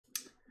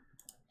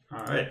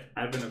All right,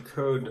 Advent of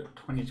Code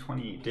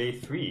 2020 Day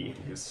 3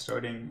 is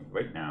starting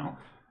right now.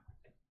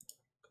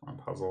 Come on,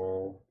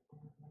 puzzle.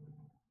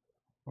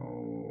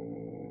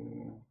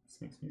 Oh, this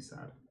makes me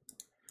sad.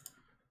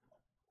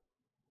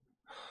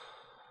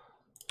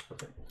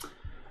 Okay.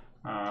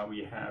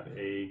 We have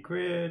a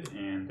grid,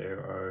 and there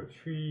are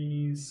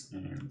trees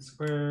and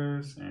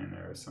squares, and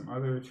there are some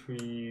other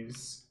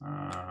trees.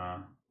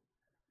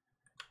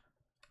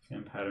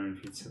 Same pattern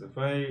feeds to the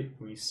right.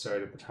 We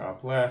start at the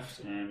top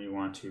left, and we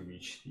want to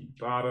reach the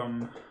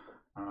bottom.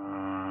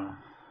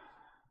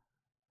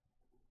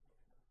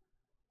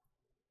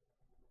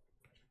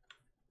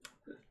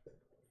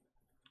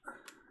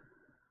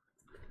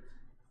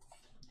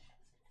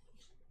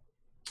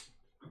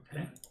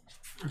 Okay.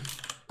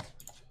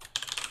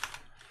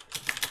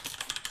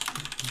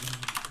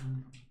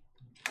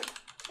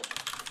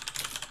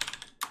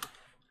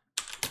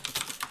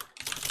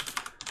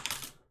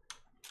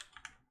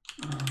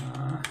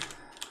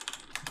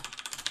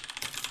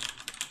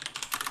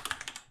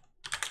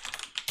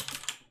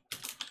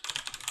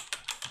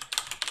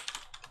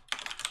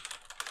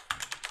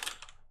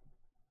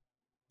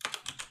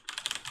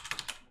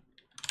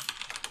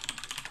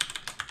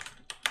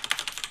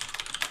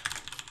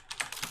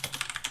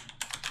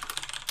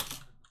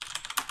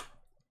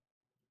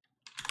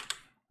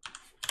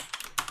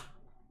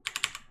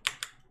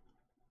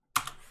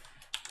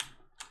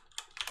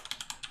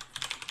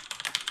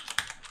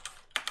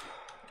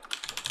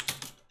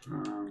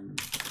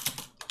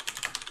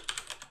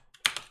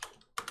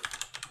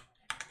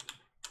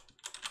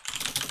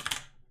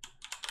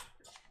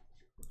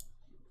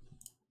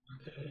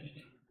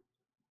 Okay,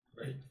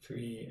 right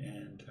 3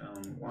 and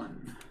down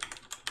 1.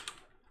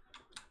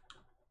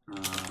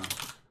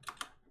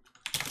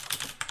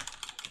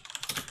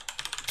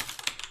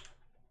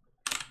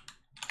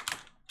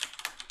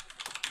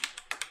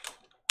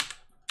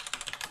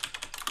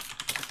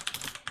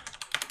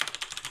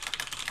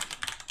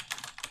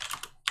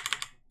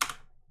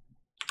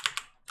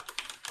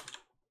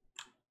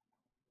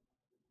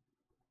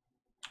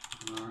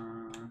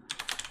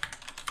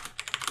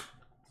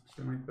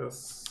 Something like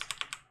this.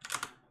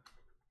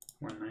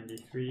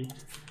 193.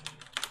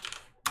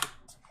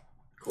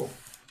 Cool.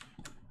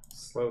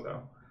 Slow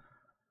though.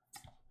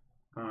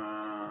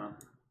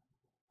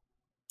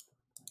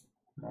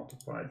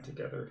 Multiplied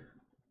together.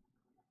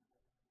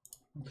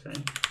 Okay.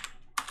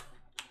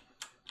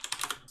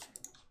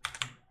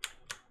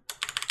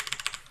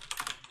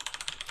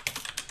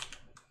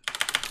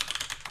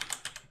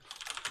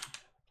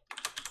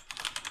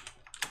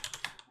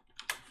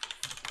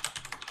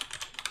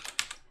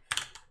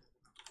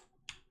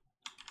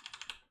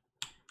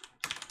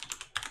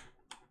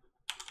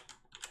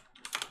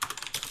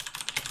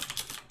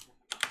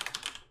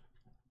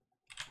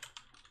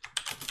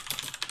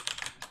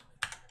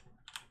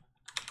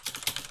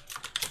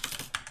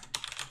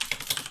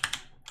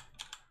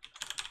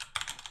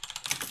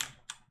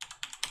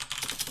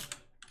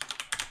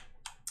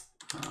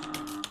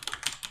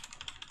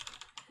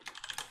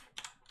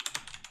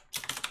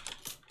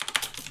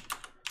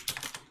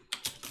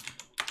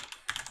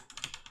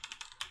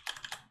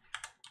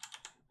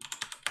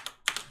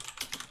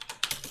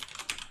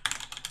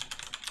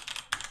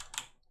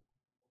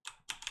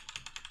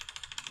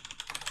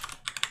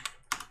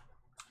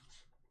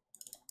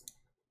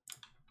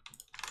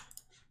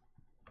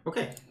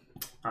 Okay,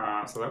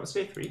 so that was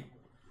day 3. Too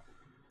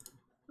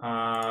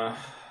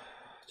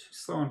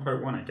slow on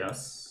part 1, I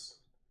guess.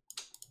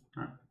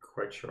 Not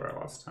quite sure I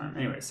lost time.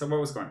 Anyway, so what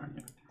was going on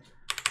here?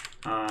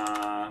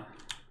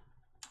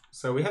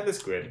 So we have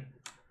this grid.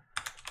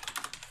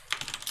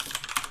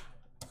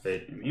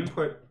 In the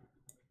input.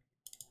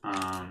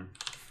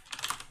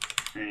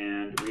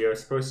 And we are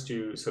supposed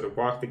to sort of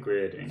walk the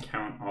grid and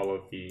count all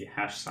of the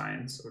hash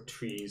signs or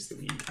trees that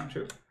we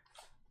encounter.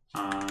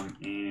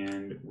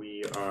 And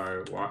we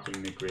are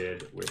walking the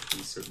grid with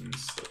these certain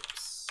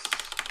slopes.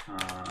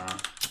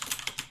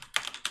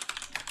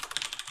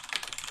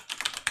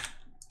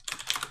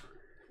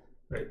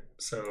 Right,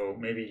 so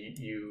maybe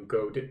you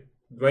go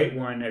right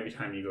 1 every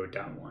time you go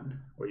down 1,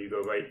 or you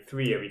go right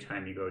 3 every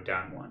time you go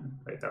down 1.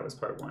 Right, that was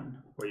part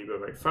 1. Or you go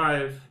right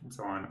 5, and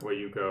so on, or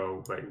you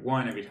go right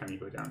 1 every time you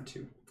go down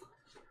 2.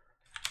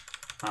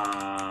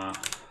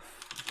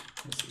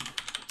 Let's see.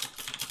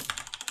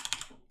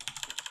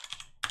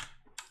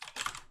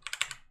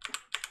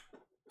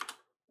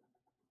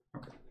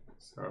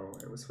 So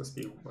it was supposed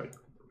to be like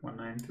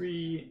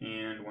 193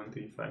 and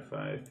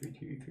 1355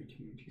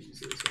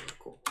 3232200.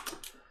 Cool.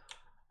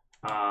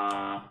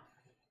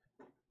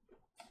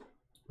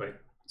 Right.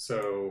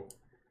 So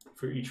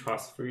for each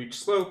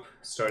slope,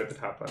 start at the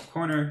top left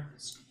corner.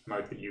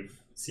 Mark that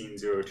you've seen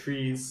 0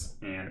 trees,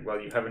 and while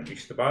you haven't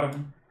reached the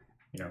bottom,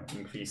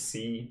 increase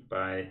C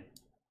by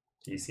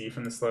dc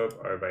from the slope,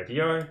 R by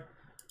dr.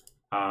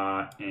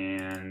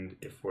 And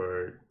if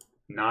we're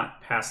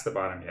not past the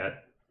bottom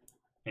yet,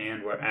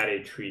 and we're at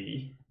a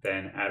tree,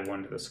 then add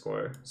 1 to the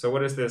score. So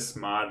what is this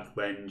mod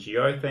len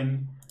gr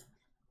thing?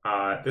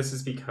 This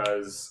is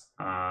because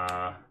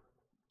of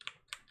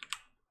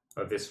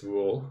this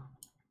rule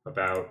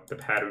about the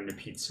pattern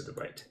repeats to the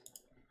right.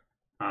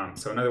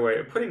 So another way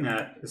of putting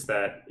that is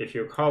that if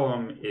your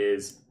column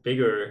is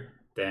bigger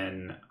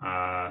than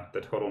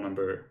the total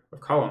number of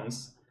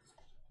columns,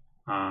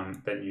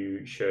 then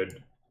you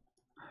should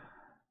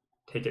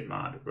take it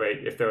mod, right?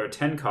 If there are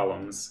 10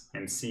 columns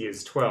and C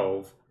is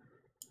 12,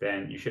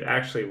 then you should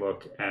actually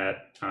look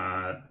at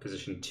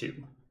position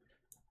 2,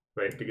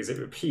 right? Because it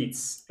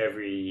repeats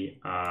every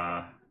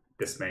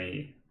this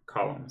many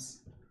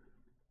columns.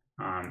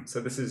 So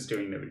this is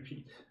doing the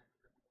repeat.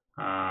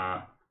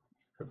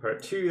 For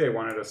part 2, they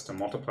wanted us to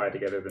multiply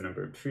together the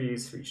number of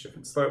trees for each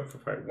different slope. For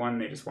part 1,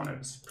 they just wanted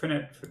us to print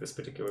it for this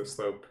particular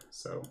slope.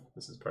 So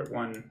this is part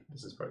 1,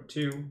 this is part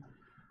 2.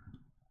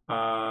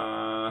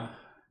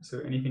 Is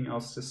there anything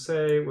else to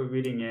say? We're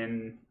reading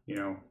in,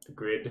 the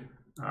grid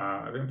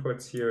of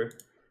inputs here.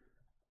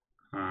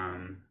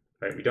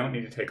 Right, we don't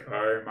need to take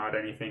R mod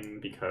anything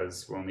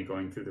because we're only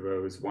going through the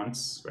rows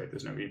once, right?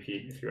 There's no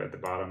repeat. If you're at the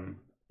bottom,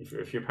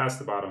 if you're past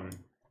the bottom,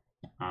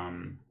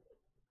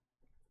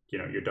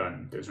 you're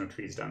done. There's no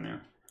trees down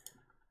there.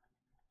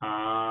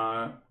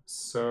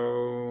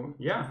 So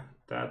yeah,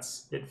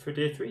 that's it for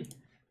day 3.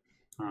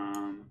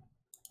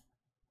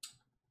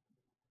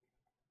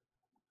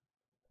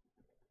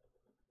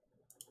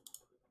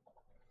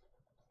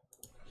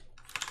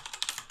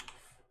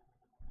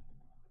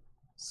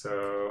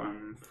 So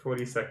I'm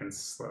 40 seconds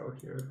slow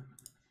here.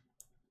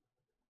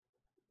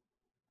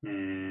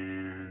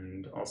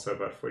 And also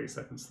about 40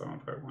 seconds slow on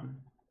part 1.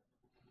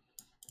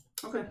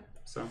 Okay,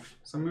 so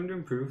some room to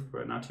improve,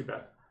 but not too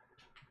bad.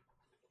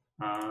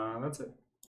 That's it.